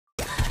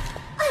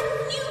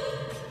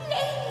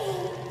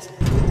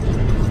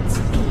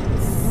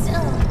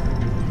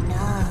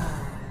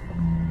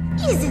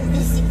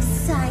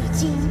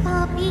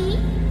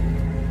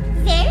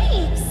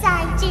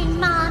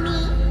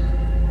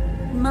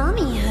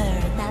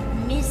that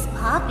Miss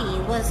Poppy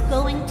was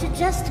going to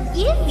just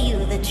give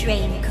you the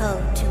train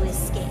code to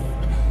escape.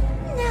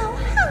 Now,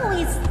 how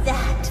is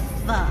that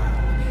fun?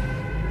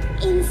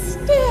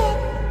 Instead,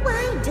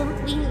 why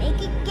don't we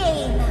make a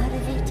game out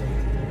of it?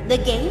 The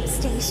game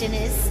station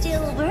is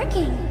still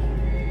working.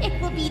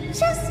 It will be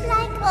just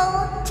like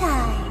old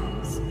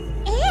times.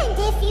 And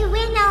if you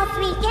win all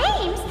 3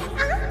 games,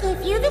 I'll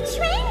give you the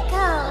train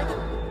code.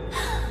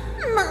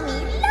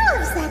 Mommy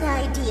loves that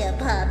idea,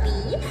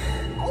 Poppy.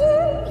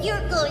 Oh,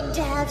 you're going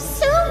to have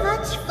so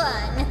much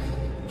fun.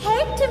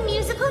 Head to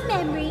musical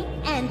memory,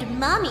 and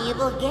Mommy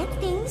will get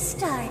things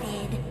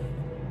started.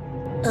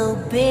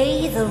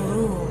 Obey the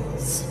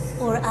rules,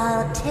 or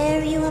I'll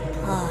tear you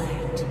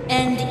apart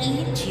and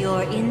eat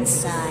your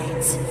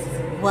insides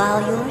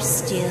while you're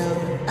still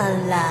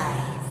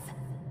alive.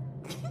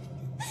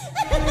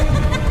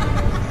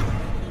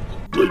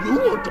 Do you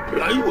want to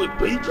play with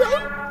PJ?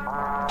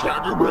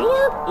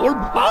 Caterpillar or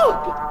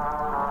Bug?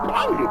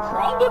 I'm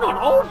crawling on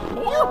all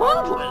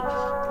 400s.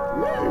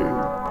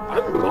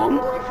 I'm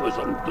hungry for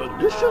some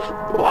delicious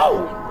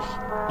bones.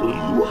 Do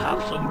you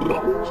have some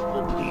bones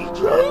for PJ?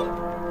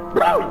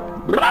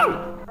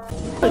 Brown!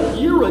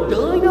 Hear a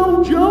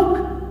dino joke?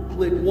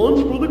 Click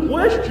once for the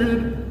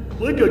question.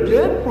 Click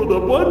again for the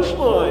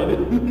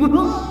punchline.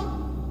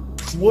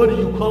 What do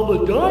you call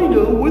a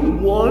dino with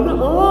 1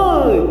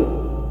 eye?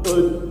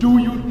 Do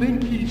you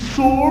think he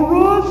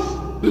saw us?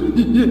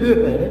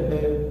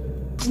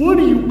 What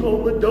do you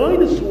call a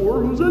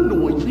dinosaur who's a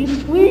noisy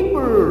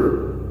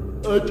sleeper?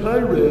 A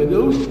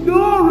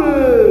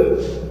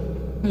Tyrannosaurus!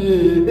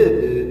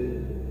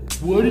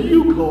 What do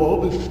you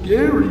call the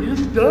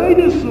scariest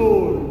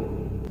dinosaur?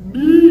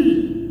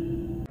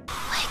 Me!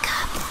 Wake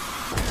up.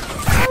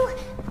 Oh,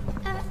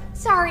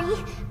 sorry.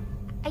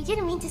 I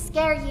didn't mean to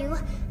scare you.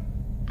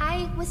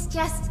 I was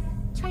just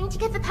trying to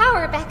get the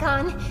power back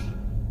on.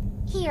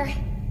 Here.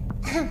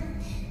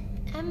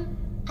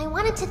 I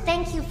wanted to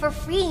thank you for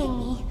freeing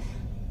me.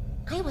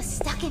 I was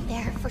stuck in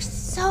there for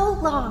so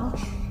long.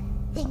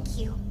 Thank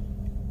you.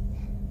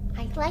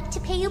 I'd like to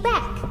pay you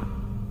back.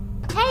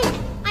 Hey,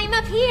 I'm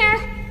up here.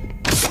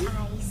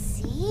 I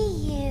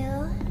see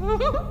you.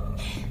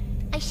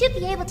 I should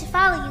be able to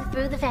follow you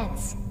through the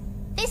vents.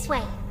 This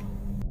way.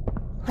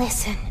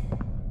 Listen,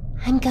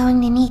 I'm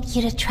going to need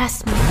you to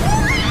trust me.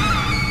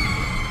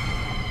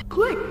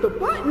 Click the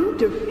button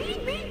to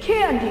feed me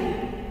candy.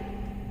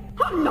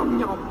 Hum nom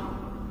nom.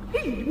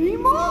 Feed me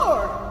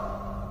more.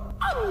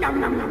 Hum nom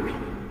nom nom.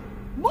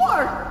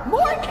 More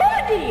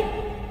candy.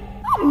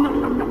 Hum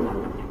nom nom nom nom.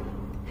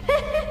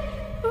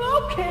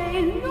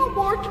 Okay, no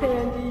more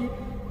candy.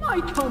 My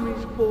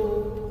tummy's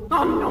full.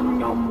 Hum nom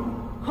nom.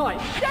 I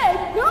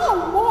said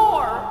no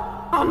more.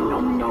 Hum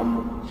nom nom.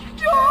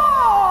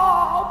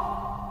 Stop.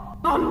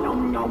 Hum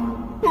nom nom.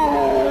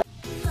 Look,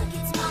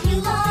 it's Mommy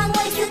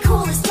Longlegs, the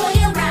coolest toy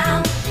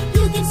around.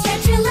 You can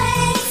stretch your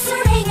legs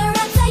or hang her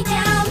upside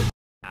down.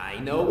 I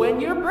know when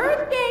your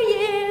birthday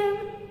is.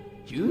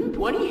 June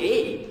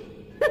 28th.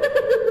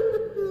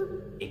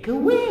 Make a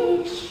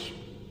wish.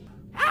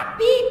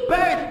 Happy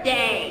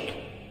birthday!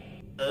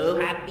 Oh,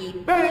 happy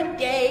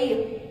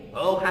birthday!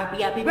 Oh,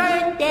 happy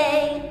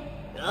birthday!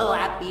 Oh,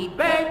 happy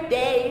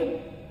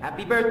birthday!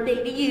 Happy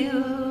birthday to you!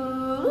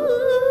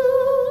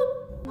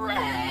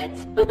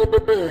 Let's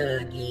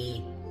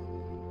boogie.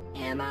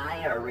 Am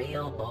I a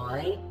real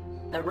boy?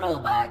 The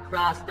robot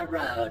crossed the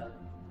road.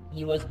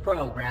 He was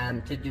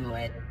programmed to do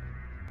it.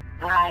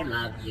 I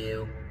love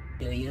you.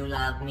 Do you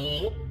love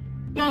me?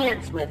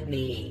 Dance with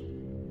me.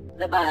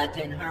 The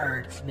button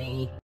hurts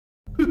me.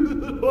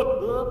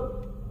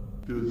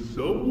 Does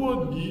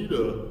someone need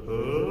a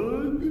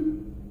hug?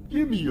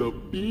 Give me a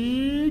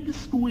big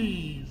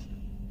squeeze.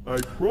 I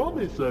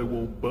promise I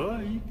won't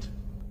bite.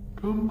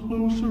 Come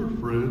closer,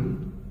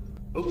 friend.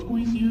 I'll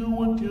squeeze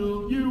you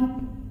until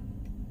you...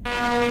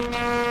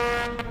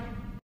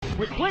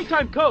 With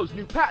Playtime Co.'s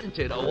new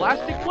patented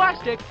elastic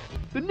plastic,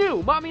 the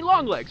new Mommy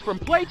Longlegs from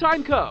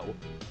Playtime Co.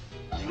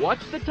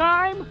 What's the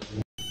time?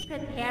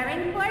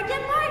 Preparing for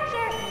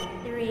departure.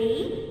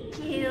 3,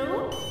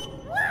 2,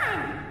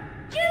 1.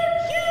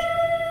 Choo-choo!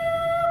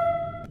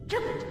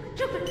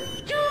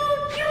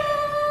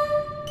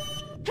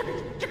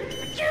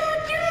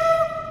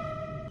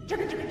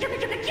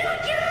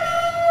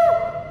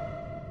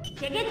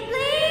 Tickets,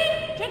 please!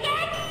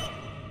 Tickets!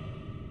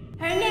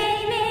 Her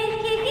name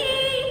is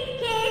Kissy!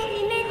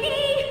 Kissimmissy!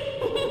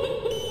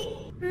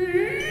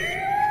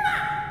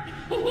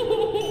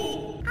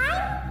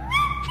 I'm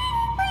rooting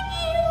for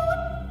you!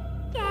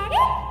 Get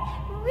it?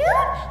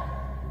 Root?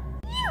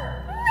 You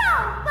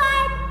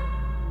robot!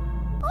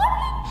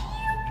 Aren't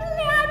you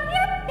glad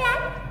you're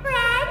best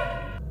friends?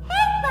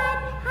 Hey, bud,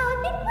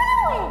 how's it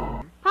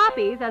going?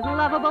 Poppy's as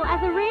lovable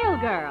as a real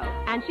girl,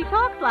 and she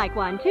talks like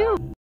one, too.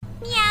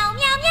 Meow,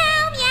 meow,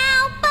 meow,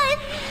 meow, but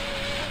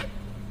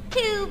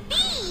to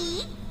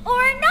be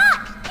or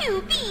not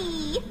to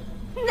be?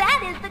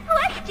 That is the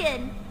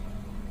question.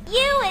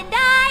 You and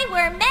I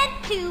were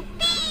meant to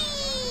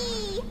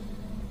be.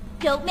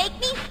 Don't make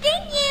me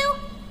sting you.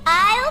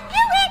 I'll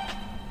do it.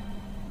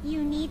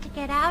 You need to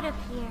get out of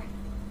here.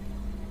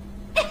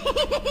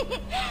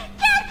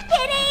 Just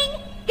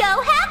kidding!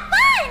 Go have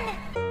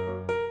fun!